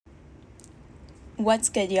What's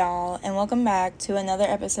good, y'all, and welcome back to another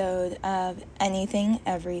episode of Anything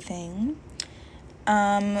Everything.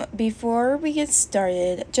 Before we get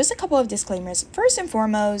started, just a couple of disclaimers. First and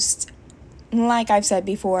foremost, like I've said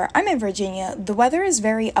before, I'm in Virginia. The weather is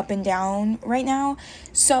very up and down right now,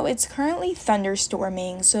 so it's currently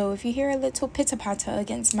thunderstorming. So if you hear a little pitter-patter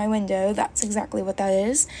against my window, that's exactly what that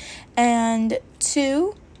is. And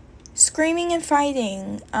two, screaming and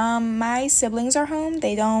fighting. My siblings are home.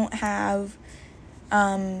 They don't have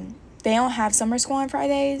summer school on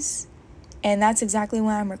Fridays, and that's exactly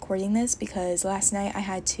why I'm recording this, because last night I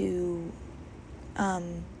had to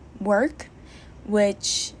work,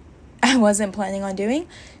 which I wasn't planning on doing.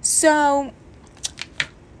 So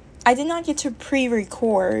I did not get to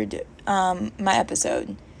pre-record my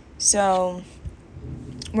episode. So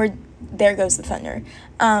there goes the thunder.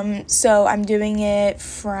 So I'm doing it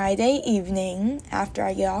Friday evening after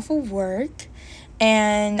I get off of work.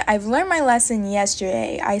 And I've learned my lesson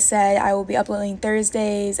yesterday. I said I will be uploading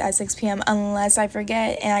Thursdays at 6 p.m. unless I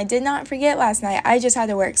forget. And I did not forget last night. I just had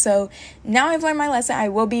to work. So now I've learned my lesson. I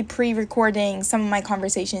will be pre-recording some of my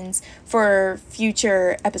conversations for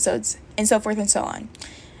future episodes and so forth and so on.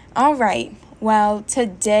 All right. Well,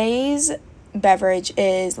 today's beverage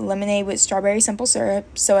is lemonade with strawberry simple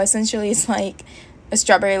syrup. So essentially it's like a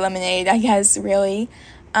strawberry lemonade, I guess, really.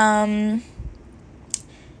 And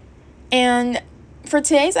for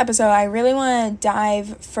today's episode, I really want to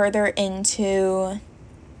dive further into,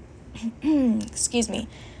 into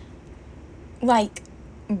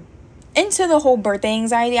the whole birthday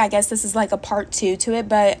anxiety. I guess this is like a part 2 to it,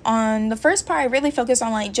 but on the first part, I really focus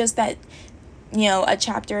on like just that, a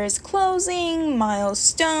chapter is closing,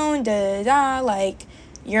 milestone, like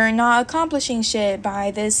you're not accomplishing shit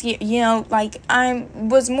by this year, I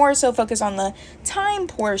was more so focused on the time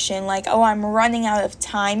portion, like, oh, I'm running out of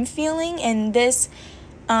time feeling, and this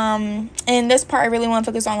part I really want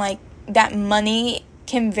to focus on like that money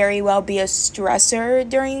can very well be a stressor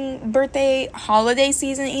during birthday, holiday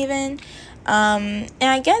season even, and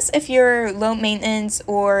I guess if you're low maintenance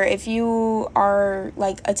or if you are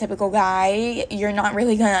like a typical guy, you're not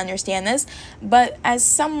really gonna understand this, but as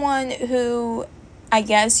someone who, I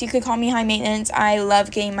guess you could call me high maintenance. I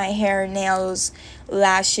love getting my hair, nails,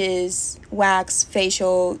 lashes, wax,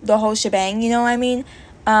 facial, the whole shebang, you know what I mean?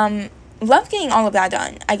 Love getting all of that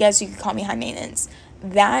done. I guess you could call me high maintenance.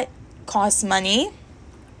 That costs money.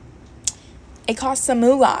 It costs a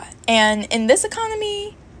moolah. And in this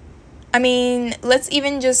economy, I mean, let's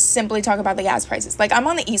even just simply talk about the gas prices. Like, I'm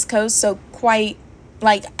on the East Coast, so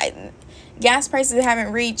gas prices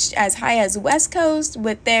haven't reached as high as West Coast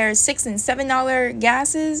with their $6 and $7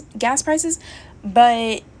 gas prices,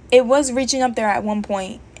 but it was reaching up there at one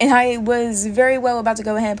point, and I was very well about to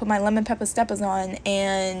go ahead and put my lemon pepper steppers on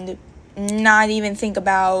and not even think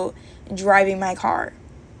about driving my car.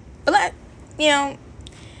 But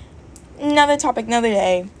another topic, another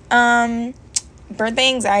day. Birthday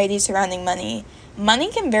anxiety surrounding money.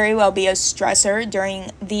 Money can very well be a stressor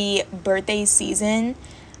during the birthday season.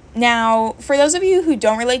 Now, for those of you who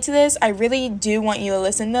don't relate to this, I really do want you to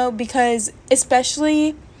listen, though, because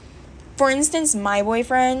especially, for instance, my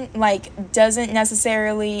boyfriend, doesn't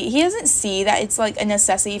see that it's, a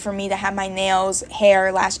necessity for me to have my nails,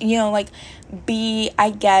 hair, lash, be, I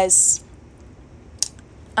guess,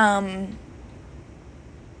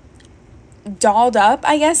 dolled up,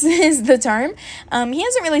 I guess is the term. He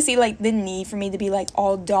doesn't really see, the need for me to be,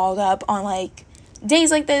 all dolled up on,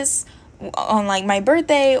 days like this, on my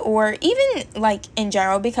birthday, or even in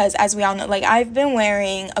general, because as we all know, I've been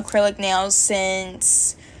wearing acrylic nails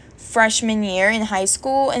since freshman year in high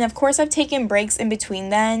school, and of course I've taken breaks in between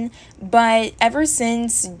then, but ever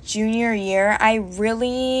since junior year I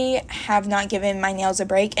really have not given my nails a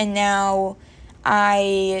break, and now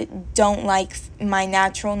I don't like my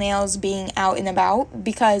natural nails being out and about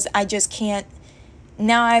because I just can't.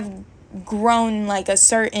 Now I've grown a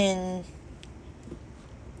certain,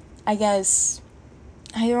 I guess,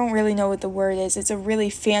 I don't really know what the word is. It's a really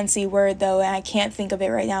fancy word, though, and I can't think of it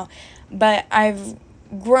right now. But I've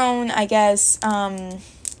grown, I guess,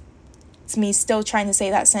 it's me still trying to say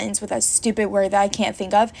that sentence with a stupid word that I can't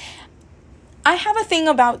think of. I have a thing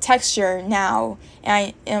about texture now,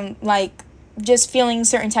 and I am, just feeling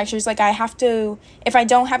certain textures. I have to, if I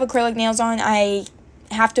don't have acrylic nails on, I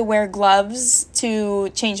have to wear gloves to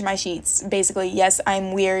change my sheets, basically. Yes,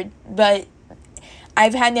 I'm weird, but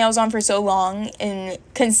I've had nails on for so long and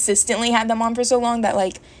consistently had them on for so long that,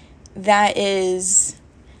 that is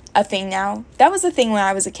a thing now. That was a thing when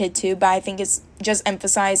I was a kid, too, but I think it's just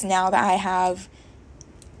emphasized now that I have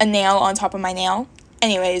a nail on top of my nail.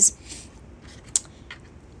 Anyways,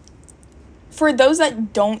 for those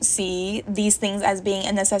that don't see these things as being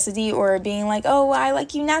a necessity or being like, oh, I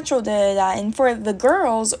like you natural, da da da. And for the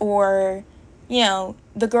girls, or, you know,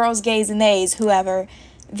 the girls, gays, and theys, whoever,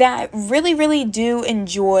 that really, really do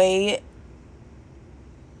enjoy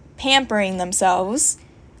pampering themselves,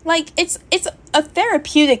 like, it's a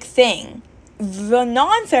therapeutic thing. The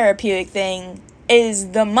non-therapeutic thing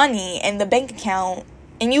is the money and the bank account,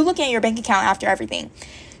 and you look at your bank account after everything.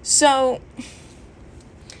 So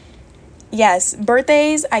yes,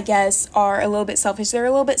 birthdays, I guess, are a little bit selfish. They're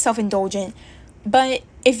a little bit self-indulgent. But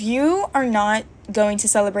if you are not going to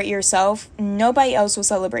celebrate yourself, nobody else will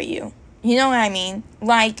celebrate you. You know what I mean?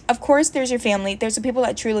 Like, of course, there's your family. There's the people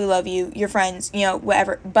that truly love you, your friends, you know,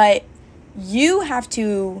 whatever. But you have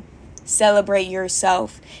to celebrate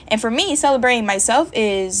yourself. And for me, celebrating myself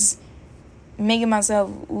is making myself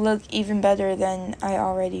look even better than I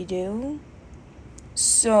already do.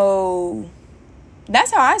 So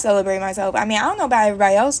that's how I celebrate myself. I mean, I don't know about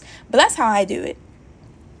everybody else, but that's how I do it.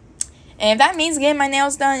 And if that means getting my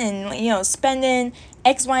nails done and, you know, spending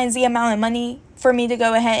X, Y, and Z amount of money for me to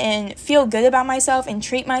go ahead and feel good about myself and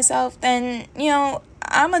treat myself, then, you know,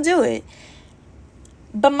 I'm going to do it.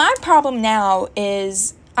 But my problem now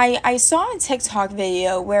is I saw a TikTok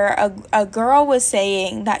video where a girl was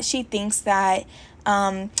saying that she thinks that,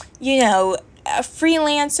 you know,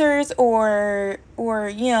 freelancers or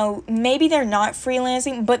you know, maybe they're not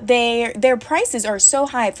freelancing, but their prices are so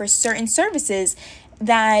high for certain services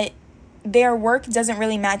that their work doesn't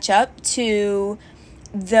really match up to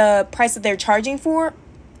the price that they're charging for.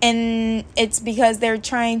 And it's because they're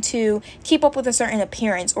trying to keep up with a certain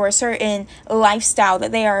appearance or a certain lifestyle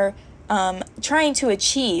that they are trying to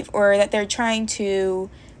achieve, or that they're trying to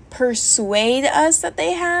persuade us that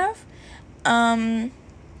they have. And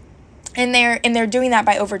they're doing that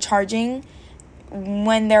by overcharging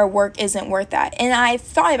when their work isn't worth that. And I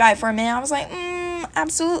thought about it for a minute. I was like,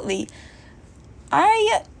 absolutely.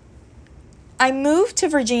 I moved to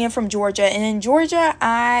Virginia from Georgia, and in Georgia,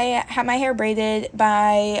 I had my hair braided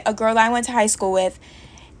by a girl that I went to high school with,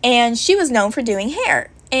 and she was known for doing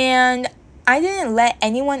hair. And I didn't let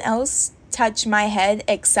anyone else touch my head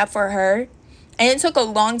except for her. And it took a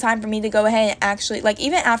long time for me to go ahead and actually, like,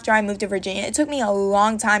 even after I moved to Virginia, it took me a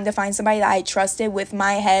long time to find somebody that I trusted with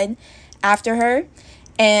my head after her.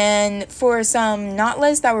 And for some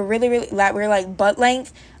knotless that were really, really, that were like butt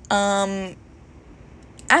length,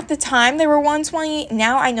 at the time they were $120.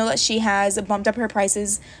 Now I know that she has bumped up her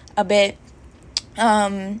prices a bit,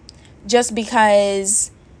 just because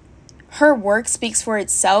her work speaks for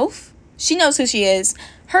itself. She knows who she is.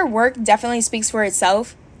 Her work definitely speaks for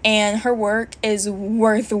itself, and her work is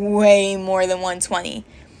worth way more than $120.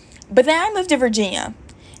 But then I moved to Virginia,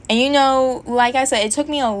 and you know, like I said, it took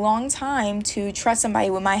me a long time to trust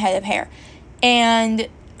somebody with my head of hair. And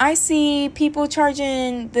I see people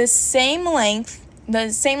charging the same length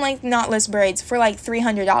knotless braids for like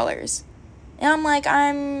 $300. And I'm like,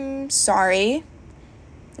 I'm sorry.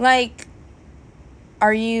 Like,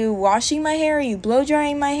 are you washing my hair? Are you blow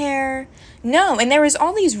drying my hair? No. And there was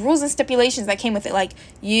all these rules and stipulations that came with it. Like,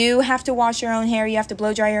 you have to wash your own hair. You have to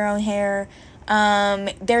blow dry your own hair.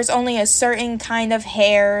 There's only a certain kind of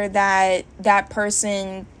hair that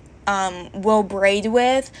person will braid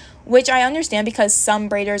with, which I understand because some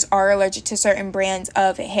braiders are allergic to certain brands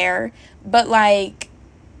of hair. But, like,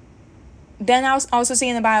 then I was also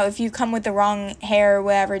seeing about if you come with the wrong hair or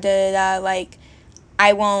whatever, like,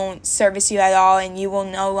 I won't service you at all and you will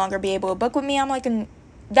no longer be able to book with me. I'm like,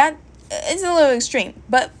 that is a little extreme.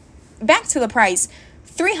 But back to the price.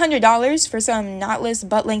 $300 for some knotless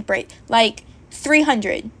butt length braid. Like,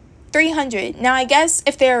 $300. Now, I guess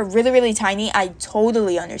if they're really, really tiny, I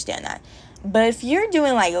totally understand that. But if you're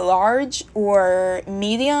doing, like, large or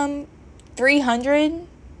medium, $300,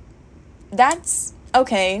 that's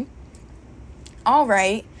okay. All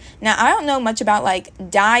right. Now, I don't know much about, like,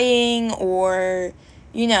 dyeing or,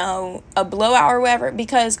 you know, a blowout or whatever,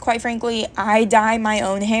 because, quite frankly, I dye my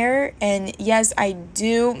own hair, and yes, I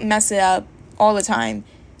do mess it up all the time.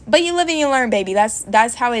 But you live and you learn, baby.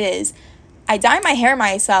 That's how it is. I dye my hair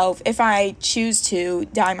myself if I choose to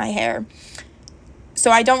dye my hair.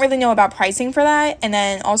 So I don't really know about pricing for that. And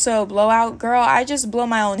then also blowout, girl, I just blow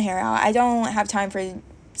my own hair out. I don't have time for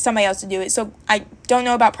somebody else to do it. So I don't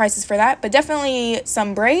know about prices for that. But definitely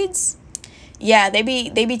some braids, yeah, they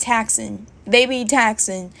be taxing. They be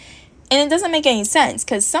taxing. And it doesn't make any sense,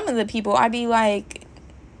 because some of the people, I'd be like,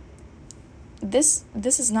 this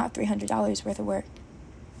is not $300 worth of work.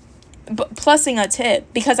 But plusing a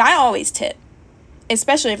tip, because I always tip,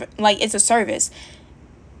 especially if, like, it's a service.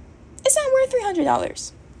 It's not worth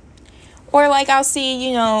 $300. Or, like, I'll see,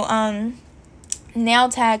 you know, nail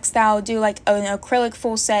techs that'll do like an acrylic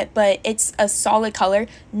full set, but it's a solid color,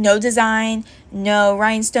 no design, no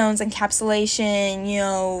rhinestones,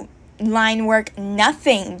 encapsulation, line work,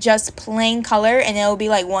 nothing, just plain color, and it'll be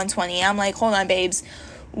like 120. I'm like, hold on, babes,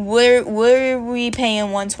 what are we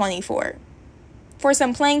paying 120 for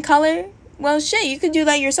some plain color? Well, shit, you could do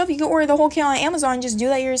that yourself. You could order the whole kit on Amazon and just do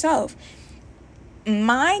that yourself.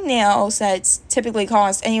 My nail sets typically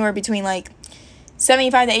cost anywhere between like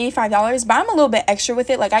 $75 to $85, but I'm a little bit extra with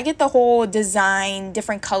it. Like, I get the whole design,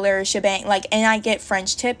 different color shebang, like, and I get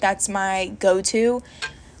French tip. That's my go-to.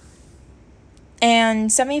 And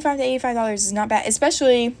 $75 to $85 is not bad,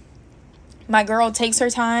 especially my girl takes her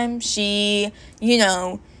time. She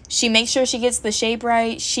makes sure she gets the shape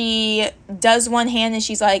right. She does one hand and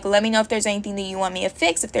she's like, let me know if there's anything that you want me to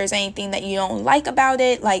fix. If there's anything that you don't like about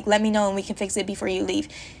it, like, let me know and we can fix it before you leave.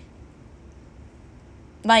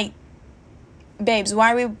 Like, babes,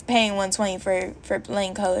 why are we paying $120 for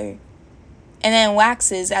plain color? And then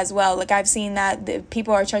waxes as well. Like, I've seen that the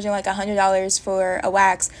people are charging like $100 for a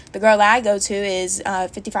wax. The girl that I go to is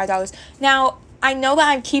 $55. Now, I know that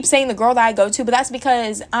I keep saying the girl that I go to, but that's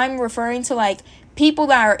because I'm referring to like people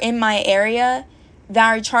that are in my area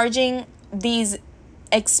that are charging these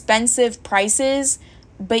expensive prices,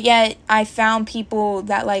 but yet I found people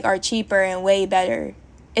that like are cheaper and way better.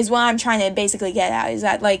 Is what I'm trying to basically get at, is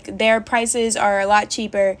that like their prices are a lot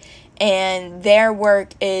cheaper and their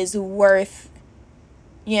work is worth,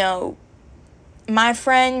 my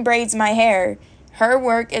friend braids my hair. Her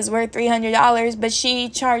work is worth $300, but she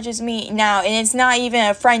charges me now, and it's not even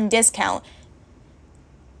a friend discount.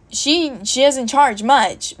 She doesn't charge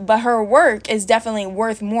much, but her work is definitely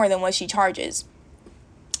worth more than what she charges.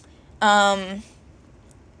 My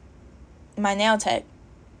nail tech,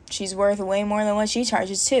 she's worth way more than what she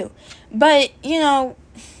charges too. But,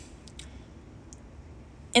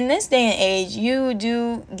 in this day and age, you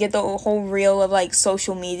do get the whole reel of like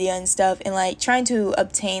social media and stuff, and like trying to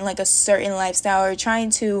obtain like a certain lifestyle, or trying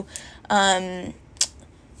to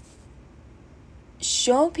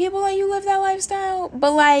show people that you live that lifestyle.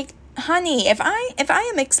 But like, honey, if I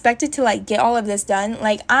am expected to like get all of this done,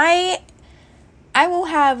 like I will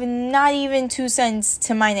have not even 2 cents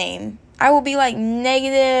to my name. I will be like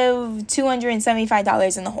negative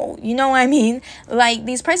 $275 in the hole. You know what I mean? Like,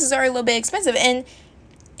 these prices are a little bit expensive, and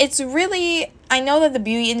it's really, I know that the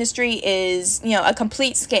beauty industry is, a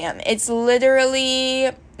complete scam. It's literally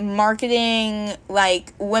marketing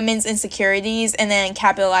like women's insecurities and then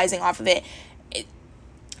capitalizing off of it.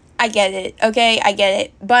 I get it, okay? I get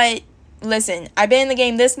it. But listen, I've been in the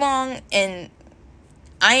game this long and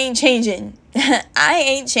I ain't changing. I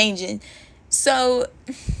ain't changing. So,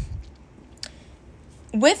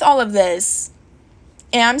 with all of this,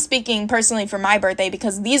 and I'm speaking personally for my birthday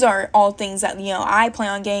because these are all things that, I plan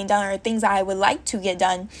on getting done, or things that I would like to get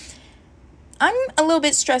done. I'm a little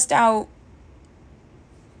bit stressed out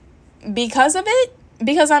because of it,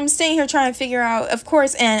 because I'm staying here trying to figure out, of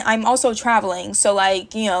course, and I'm also traveling. So,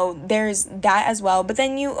 like, there's that as well. But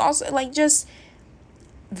then you also, like, just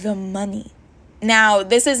the money. Now,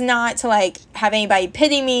 this is not to, like, have anybody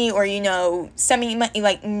pity me or, send me money.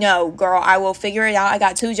 Like, no, girl, I will figure it out. I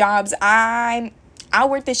got 2 jobs. I'll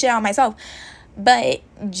work this shit out myself. But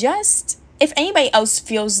just, if anybody else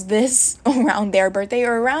feels this around their birthday,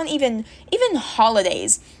 or around even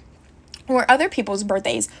holidays or other people's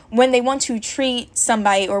birthdays, when they want to treat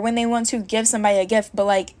somebody or when they want to give somebody a gift, but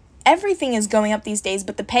like everything is going up these days,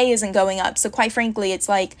 but the pay isn't going up. So quite frankly, it's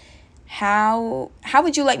like, how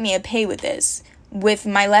would you like me to pay with this? With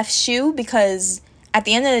my left shoe? Because at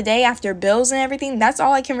the end of the day, after bills and everything, that's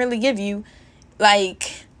all I can really give you.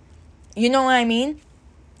 Like, you know what I mean?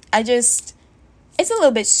 It's a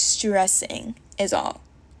little bit stressing is all.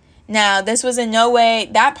 Now, this was in no way,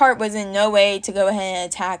 that part was in no way to go ahead and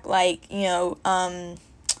attack, like,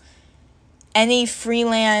 any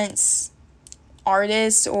freelance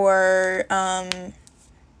artist or, that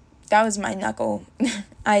was my knuckle.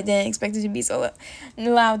 I didn't expect it to be so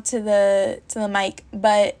loud to the mic,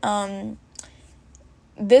 but,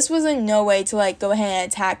 this was in no way to like go ahead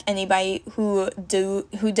and attack anybody who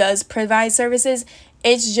does provide services.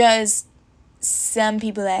 It's just some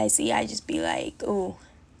people that I see, I just be like, oh,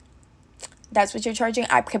 that's what you're charging?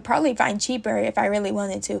 I could probably find cheaper if I really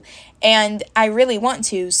wanted to. And I really want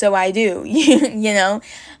to, so I do,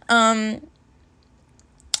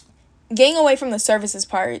 Getting away from the services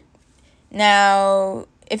part. Now,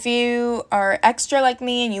 if you are extra like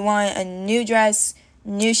me and you want a new dress,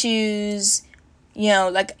 new shoes,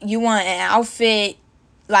 like you want an outfit,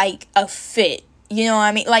 like a fit, you know what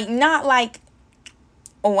I mean? Like, not like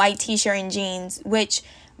a white t-shirt and jeans, which,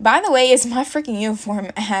 By the way, it's my freaking uniform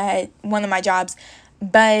at one of my jobs,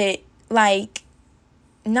 but like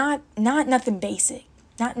not nothing basic.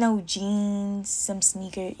 Not no jeans, some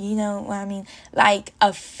sneaker, you know what I mean? Like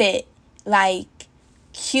a fit, like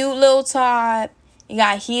cute little top. You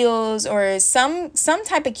got heels or some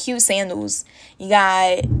type of cute sandals. You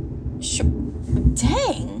got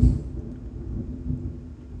dang.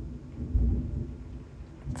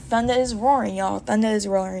 Thunder is roaring, y'all. Thunder is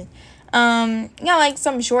roaring. Like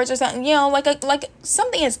some shorts or something, like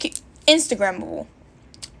something that's cute. Instagrammable.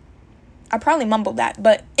 I probably mumbled that,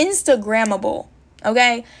 but Instagrammable,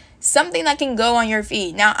 okay? Something that can go on your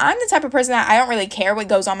feed. Now, I'm the type of person that I don't really care what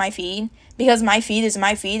goes on my feed because my feed is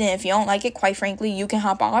my feed, and if you don't like it, quite frankly, you can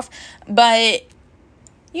hop off. But,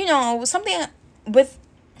 something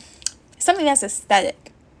that's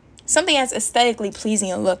aesthetic. Something that's aesthetically pleasing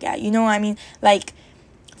to look at. You know what I mean? Like,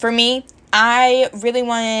 for me, I really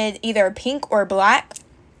wanted either pink or black.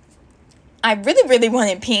 I really, really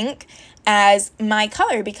wanted pink as my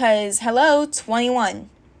color because, hello, 21.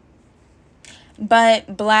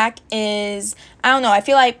 But black is, I don't know, I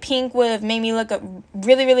feel like pink would have made me look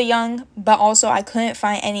really, really young, but also I couldn't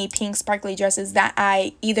find any pink sparkly dresses that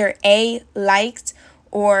I either A, liked,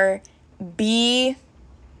 or B,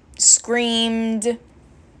 screamed,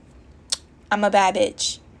 I'm a bad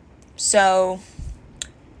bitch. So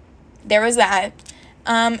there was that.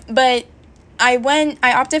 But I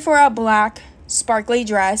opted for a black sparkly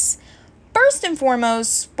dress. First and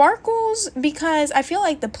foremost, sparkles, because I feel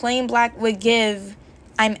like the plain black would give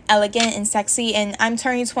I'm elegant and sexy, and I'm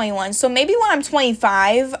turning 21. So maybe when I'm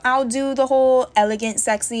 25, I'll do the whole elegant,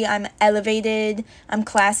 sexy, I'm elevated, I'm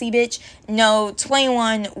classy bitch. No,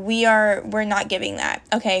 21, we're not giving that.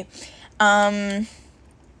 Okay. 21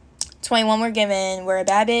 we're a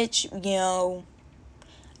bad bitch,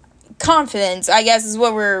 confidence, I guess, is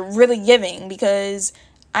what we're really giving, because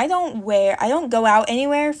I don't go out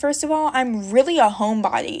anywhere. First of all, I'm really a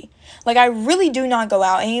homebody. Like, I really do not go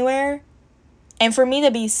out anywhere. And for me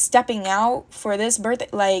to be stepping out for this birthday,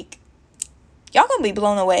 like, y'all gonna be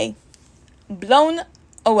blown away. Blown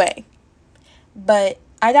away. But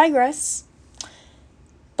I digress.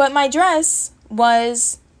 But my dress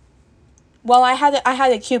was, well, I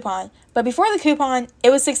had a coupon. But before the coupon,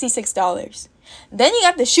 it was $66. Then you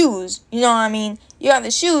got the shoes. You know what I mean? You got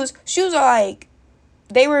the shoes. Shoes are like,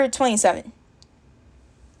 they were $27.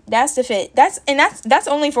 That's the fit. That's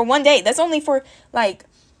only for one day. That's only for like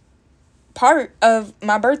part of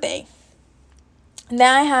my birthday. Then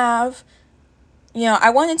I have, I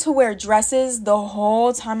wanted to wear dresses the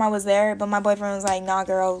whole time I was there, but my boyfriend was like, nah,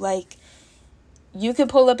 girl, like, you could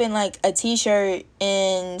pull up in like a t-shirt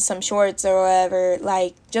and some shorts or whatever,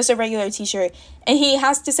 like just a regular t-shirt. And he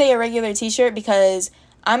has to say a regular t-shirt because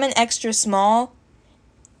I'm an extra small.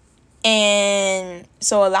 And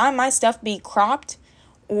so a lot of my stuff be cropped,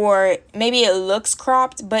 or maybe it looks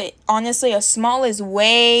cropped, but honestly a small is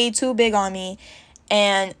way too big on me,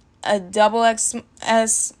 and a double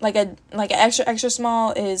XS, like an extra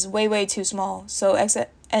small is way too small. So an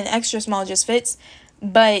extra small just fits.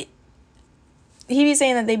 But he be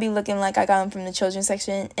saying that they be looking like I got them from the children's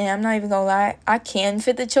section, and I'm not even gonna lie, I can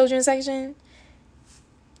fit the children's section,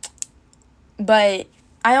 but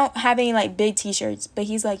I don't have any, like, big t-shirts. But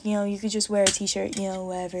he's like, you could just wear a t-shirt,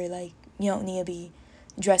 whatever. Like, you don't need to be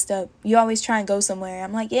dressed up. You always try and go somewhere.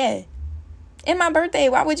 I'm like, yeah. It's my birthday.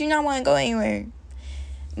 Why would you not want to go anywhere?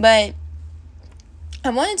 But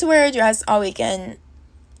I wanted to wear a dress all weekend.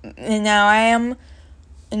 And now I am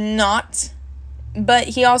not. But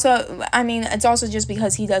he also, it's also just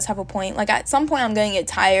because he does have a point. Like, at some point, I'm going to get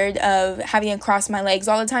tired of having to cross my legs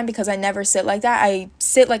all the time because I never sit like that. I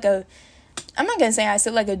sit like I'm not going to say I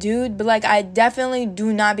sit like a dude, but, like, I definitely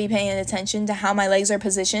do not be paying attention to how my legs are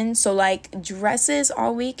positioned. So, like, dresses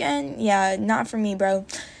all weekend, yeah, not for me, bro.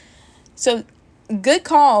 So, good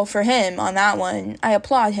call for him on that one. I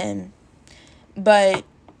applaud him. But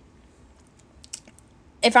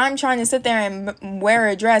if I'm trying to sit there and wear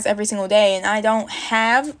a dress every single day, and I don't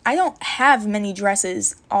have many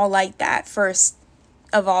dresses all like that, first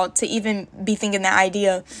of all, to even be thinking that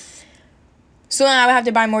idea. So then I would have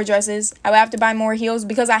to buy more dresses. I would have to buy more heels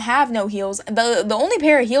because I have no heels. The only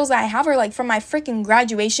pair of heels that I have are, like, from my freaking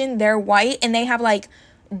graduation. They're white, and they have, like,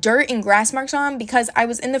 dirt and grass marks on because I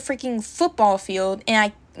was in the freaking football field,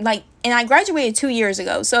 and I graduated 2 years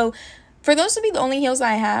ago. So for those to be the only heels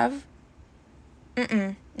I have,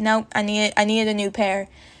 nope, I needed a new pair.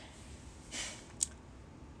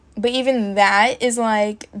 But even that is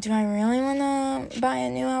like, do I really want to buy a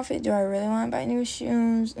new outfit? Do I really want to buy new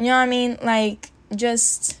shoes? You know what I mean? Like,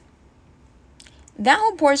 just, that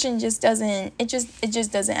whole portion just doesn't, it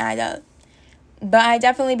just doesn't add up. But I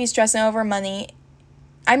definitely be stressing over money.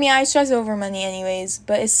 I mean, I stress over money anyways,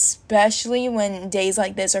 but especially when days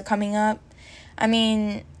like this are coming up. I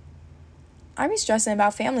mean, I be stressing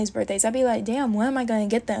about families' birthdays. I'd be like, damn, when am I going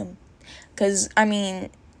to get them? Because, I mean,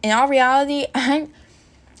 in all reality, I'm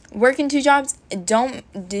working 2 jobs.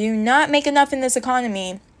 Do not make enough in this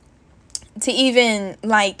economy to even,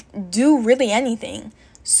 like, do really anything.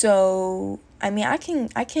 So, I mean, I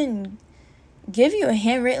can give you a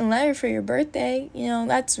handwritten letter for your birthday. You know,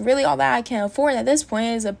 that's really all that I can afford at this point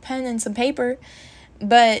is a pen and some paper.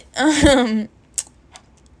 But,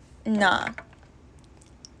 nah.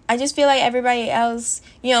 I just feel like everybody else,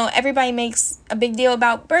 you know, everybody makes a big deal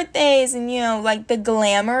about birthdays and, you know, like the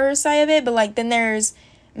glamour side of it. But, like, then there's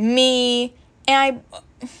me. And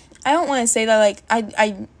I don't want to say that, like,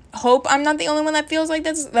 I hope I'm not the only one that feels like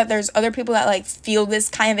this, that there's other people that, like, feel this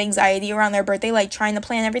kind of anxiety around their birthday, like, trying to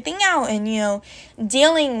plan everything out and, you know,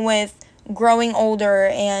 dealing with growing older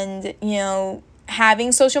and, you know,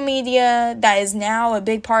 having social media that is now a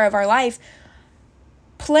big part of our life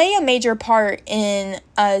play a major part in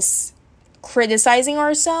us criticizing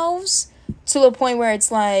ourselves to the point where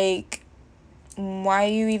it's like, why are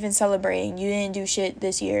you even celebrating? You didn't do shit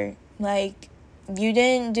this year. Like, you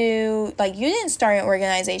didn't start an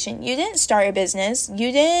organization. You didn't start a business.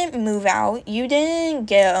 You didn't move out. You didn't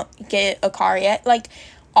get a car yet. Like,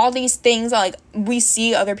 all these things that, like, we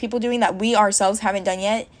see other people doing that we ourselves haven't done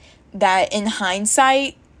yet, that in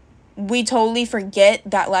hindsight, we totally forget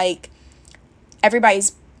that, like,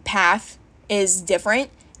 everybody's path is different,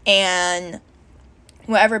 and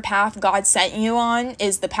whatever path God sent you on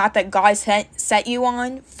is the path that God set you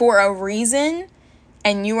on for a reason,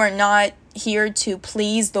 and you are not here to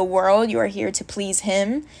please the world, you are here to please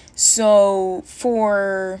Him. So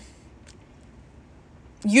for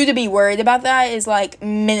you to be worried about that is, like,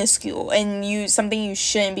 minuscule and something you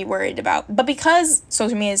shouldn't be worried about. But because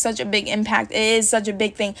social media is such a big impact, it is such a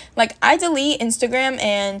big thing. Like, I delete Instagram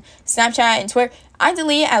and Snapchat and Twitter. I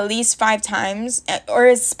delete at least 5 times, or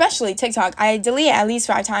especially TikTok. I delete at least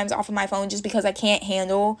 5 times off of my phone just because I can't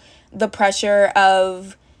handle the pressure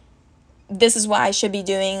of this is what I should be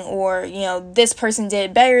doing, or, you know, this person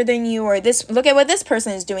did better than you, or this, look at what this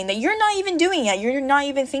person is doing that you're not even doing yet. You're not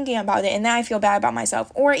even thinking about it. And then I feel bad about myself.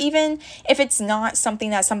 Or even if it's not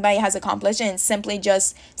something that somebody has accomplished and it's simply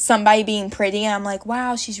just somebody being pretty, and I'm like,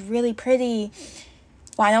 wow, she's really pretty.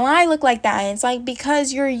 Why don't I look like that? And it's like,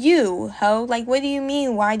 because you're you, ho. Like, what do you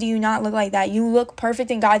mean? Why do you not look like that? You look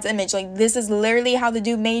perfect in God's image. Like, this is literally how the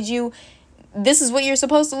dude made you. This is what you're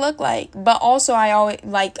supposed to look like. But also, I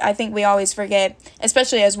think we always forget,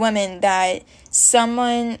 especially as women, that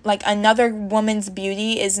someone, like, another woman's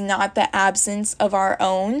beauty is not the absence of our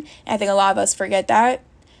own. And I think a lot of us forget that.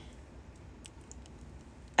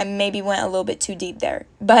 I maybe went a little bit too deep there.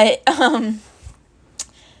 But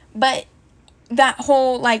that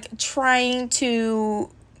whole, like, trying to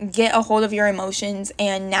get a hold of your emotions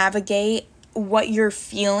and navigate what you're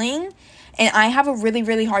feeling. And I have a really,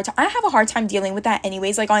 really hard time. I have a hard time dealing with that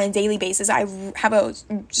anyways. Like, on a daily basis, I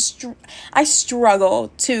struggle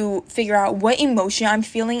to figure out what emotion I'm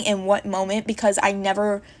feeling in what moment, because I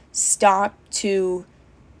never stop to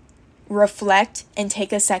reflect and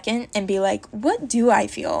take a second and be like, what do I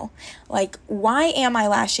feel? Like, why am I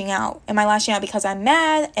lashing out? Am I lashing out because I'm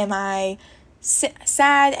mad? Am I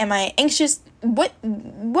sad? Am I anxious? What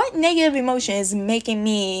negative emotion is making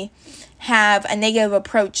me have a negative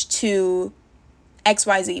approach to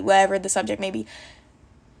XYZ, whatever the subject may be?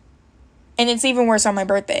 And it's even worse on my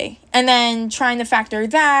birthday. And then trying to factor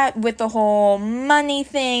that with the whole money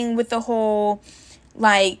thing, with the whole,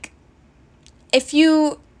 like, I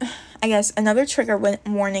guess another trigger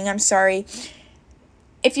warning, I'm sorry.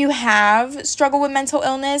 If you have struggled with mental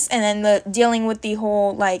illness, and then dealing with the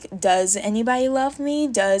whole, like, does anybody love me?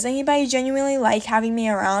 Does anybody genuinely like having me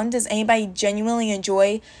around? Does anybody genuinely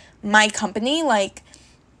enjoy my company? Like,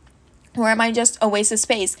 or am I just a waste of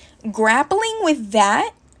space? Grappling with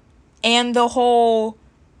that and the whole,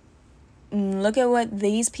 look at what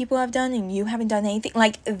these people have done and you haven't done anything.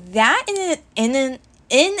 Like, that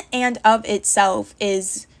in and of itself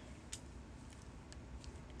is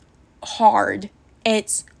hard.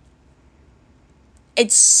 It's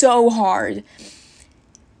so hard.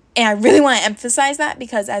 And I really want to emphasize that,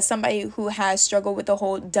 because as somebody who has struggled with the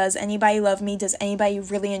whole, does anybody love me? Does anybody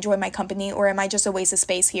really enjoy my company? Or am I just a waste of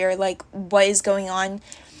space here? Like, what is going on?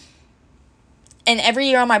 And every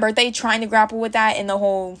year on my birthday, trying to grapple with that and the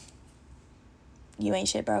whole, you ain't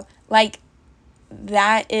shit, bro. Like,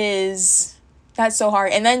 that's so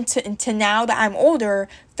hard. And then to now that I'm older,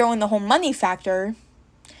 throwing the whole money factor,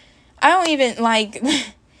 I don't even, like,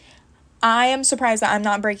 I am surprised that I'm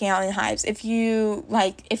not breaking out in hives. If you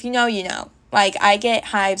know, you know. Like, I get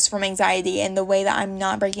hives from anxiety, and the way that I'm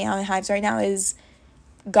not breaking out in hives right now is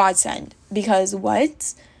godsend. Because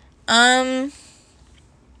what? But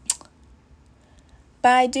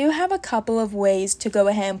I do have a couple of ways to go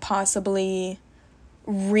ahead and possibly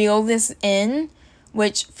reel this in,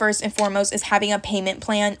 which first and foremost is having a payment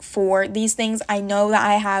plan for these things. I know that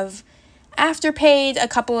I have afterpaid a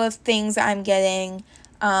couple of things that I'm getting.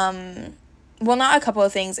 Well, not a couple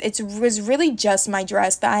of things. It was really just my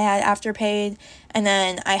dress that I had afterpaid. And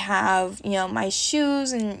then I have, my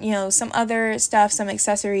shoes and, some other stuff, some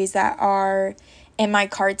accessories that are in my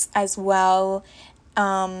carts as well.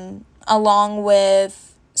 Along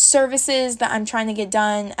with services that I'm trying to get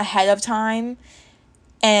done ahead of time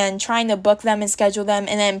and trying to book them and schedule them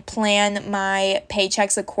and then plan my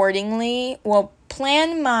paychecks accordingly. Well,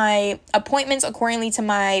 plan my appointments accordingly to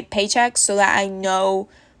my paychecks so that I know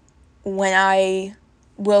when I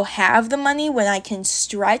will have the money, when I can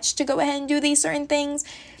stretch to go ahead and do these certain things.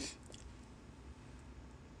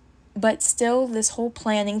 But still, this whole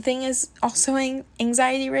planning thing is also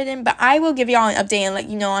anxiety ridden. But I will give y'all an update and let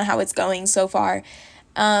you know on how it's going so far.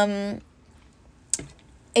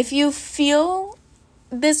 If you feel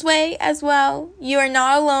this way as well, you are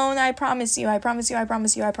not alone. I promise you. I promise you. I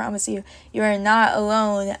promise you. I promise you. You are not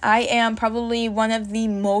alone. I am probably one of the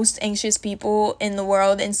most anxious people in the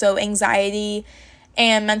world, and so anxiety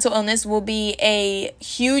and mental illness will be a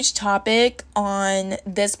huge topic on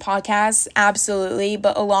this podcast, absolutely,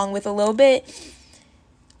 but along with a little bit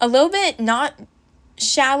not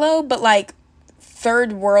shallow, but like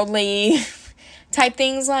third worldly type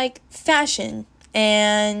things like fashion.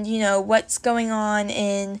 And, what's going on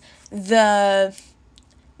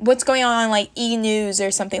like e-news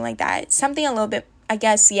or something like that. Something a little bit, I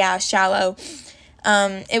guess, shallow.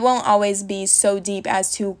 It won't always be so deep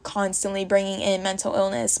as to constantly bringing in mental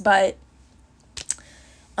illness. But,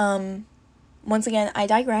 once again, I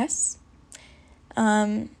digress.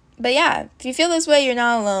 But yeah, if you feel this way, you're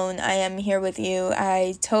not alone. I am here with you.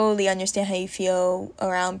 I totally understand how you feel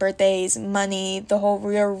around birthdays, money, the whole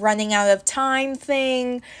we're running out of time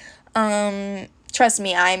thing. Trust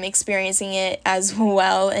me, I'm experiencing it as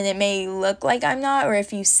well, and it may look like I'm not, or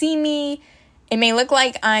if you see me, it may look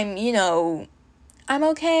like I'm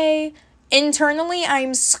okay. Internally,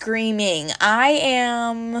 I'm screaming.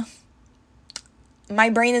 My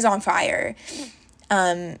brain is on fire.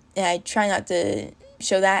 And I try not to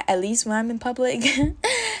show that, at least when I'm in public.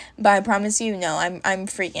 But I promise you, no, I'm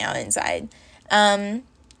freaking out inside.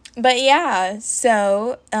 But yeah,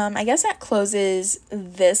 so I guess that closes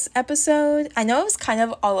this episode. I know it was kind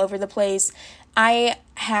of all over the place. I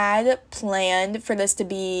had planned for this to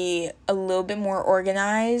be a little bit more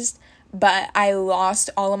organized, but I lost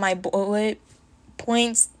all of my bullet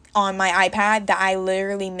points on my iPad that I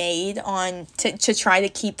literally made to try to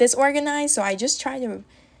keep this organized. So I just tried to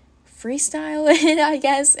freestyle it, I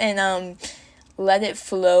guess, and let it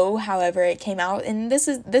flow however it came out, and this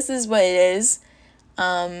is what it is.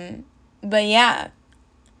 But yeah,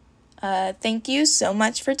 thank you so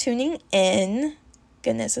much for tuning in.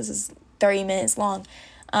 Goodness, this is 30 minutes long.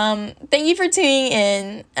 Thank you for tuning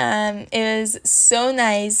in. It was so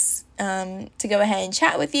nice to go ahead and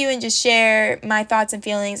chat with you and just share my thoughts and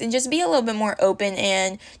feelings and just be a little bit more open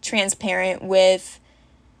and transparent with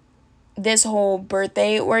this whole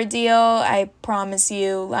birthday ordeal. I promise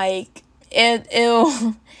you, like, it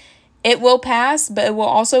will pass, but it will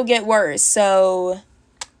also get worse. So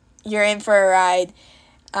you're in for a ride.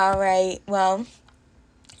 All right. Well,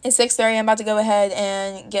 it's 6:30. I'm about to go ahead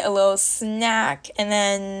and get a little snack and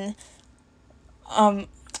then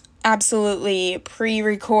absolutely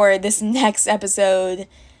pre-record this next episode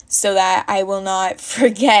so that I will not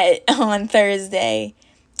forget on Thursday.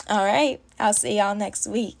 All right. I'll see y'all next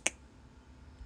week.